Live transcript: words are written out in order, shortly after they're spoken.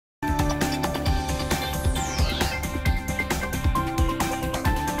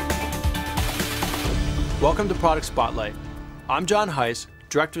Welcome to Product Spotlight. I'm John Heiss,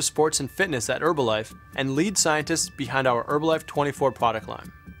 Director of Sports and Fitness at Herbalife and lead scientist behind our Herbalife24 product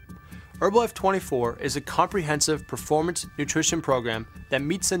line. Herbalife24 is a comprehensive performance nutrition program that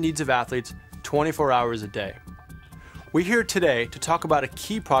meets the needs of athletes 24 hours a day. We're here today to talk about a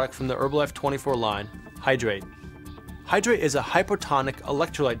key product from the Herbalife24 line, Hydrate. Hydrate is a hypotonic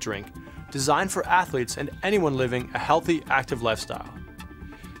electrolyte drink designed for athletes and anyone living a healthy, active lifestyle.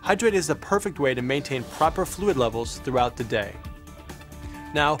 Hydrate is the perfect way to maintain proper fluid levels throughout the day.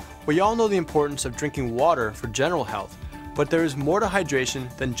 Now, we all know the importance of drinking water for general health, but there is more to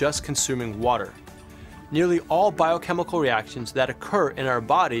hydration than just consuming water. Nearly all biochemical reactions that occur in our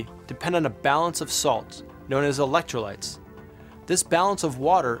body depend on a balance of salts, known as electrolytes. This balance of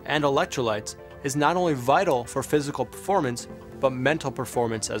water and electrolytes is not only vital for physical performance, but mental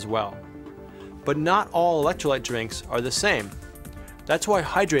performance as well. But not all electrolyte drinks are the same. That's why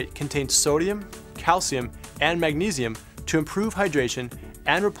Hydrate contains sodium, calcium, and magnesium to improve hydration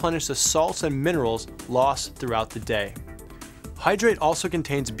and replenish the salts and minerals lost throughout the day. Hydrate also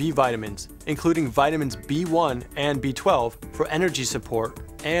contains B vitamins, including vitamins B1 and B12 for energy support,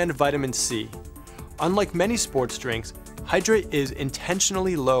 and vitamin C. Unlike many sports drinks, Hydrate is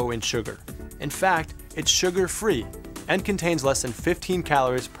intentionally low in sugar. In fact, it's sugar-free and contains less than 15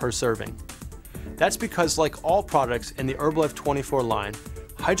 calories per serving. That's because, like all products in the Herbalife24 line,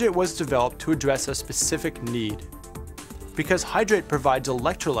 Hydrate was developed to address a specific need. Because Hydrate provides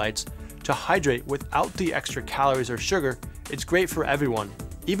electrolytes to hydrate without the extra calories or sugar, it's great for everyone,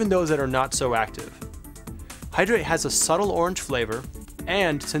 even those that are not so active. Hydrate has a subtle orange flavor,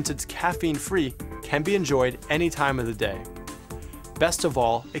 and since it's caffeine-free, can be enjoyed any time of the day. Best of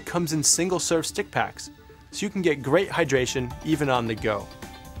all, it comes in single-serve stick packs, so you can get great hydration even on the go.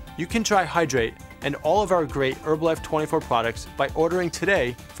 You can try Hydrate and all of our great Herbalife24 products by ordering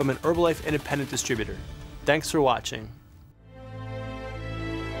today from an Herbalife independent distributor. Thanks for watching.